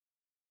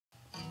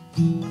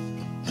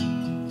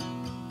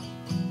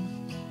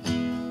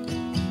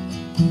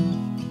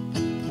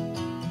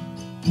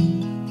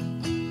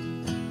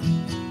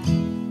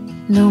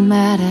No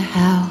matter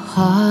how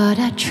hard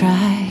I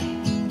try,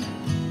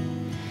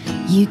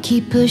 you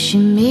keep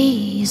pushing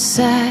me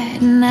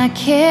aside, and I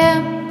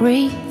can't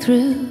break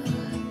through.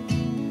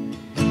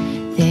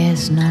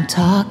 There's no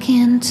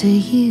talking to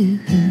you.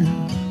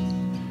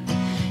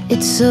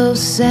 It's so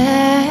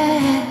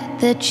sad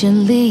that you're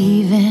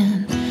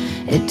leaving.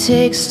 It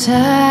takes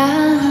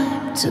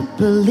time to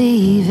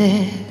believe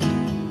it,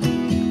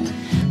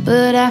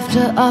 but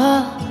after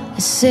all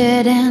is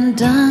said and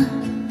done,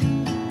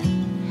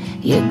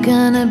 you're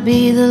gonna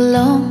be the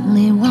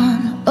lonely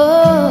one.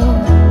 Oh,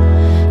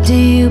 do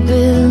you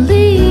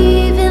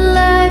believe in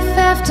life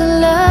after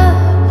love?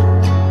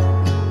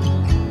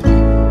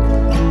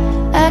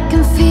 I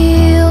can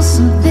feel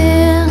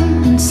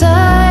something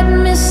inside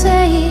me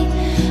say,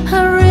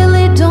 I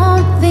really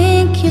don't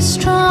think you're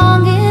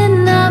strong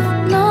enough,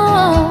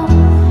 no.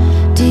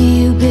 Do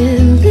you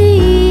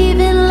believe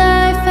in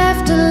life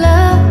after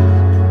love?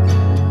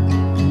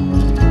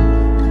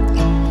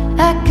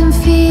 I can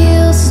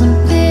feel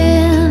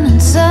something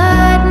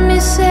inside me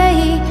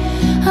say,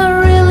 I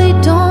really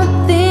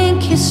don't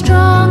think you're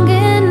strong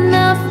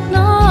enough,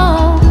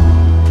 no.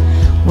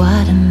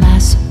 What am I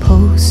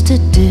supposed to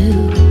do?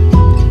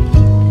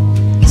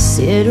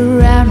 Sit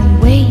around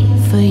and wait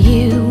for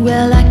you?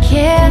 Well, I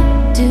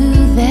can't do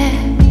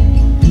that,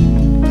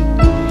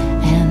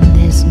 and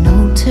there's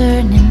no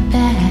turning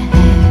back.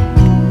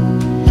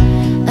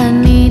 I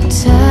need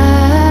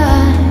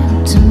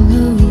time to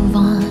move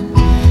on.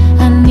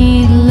 I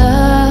need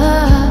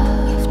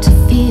love to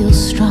feel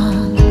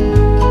strong,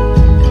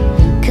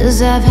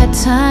 'cause I've had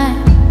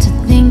time to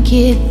think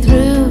it through.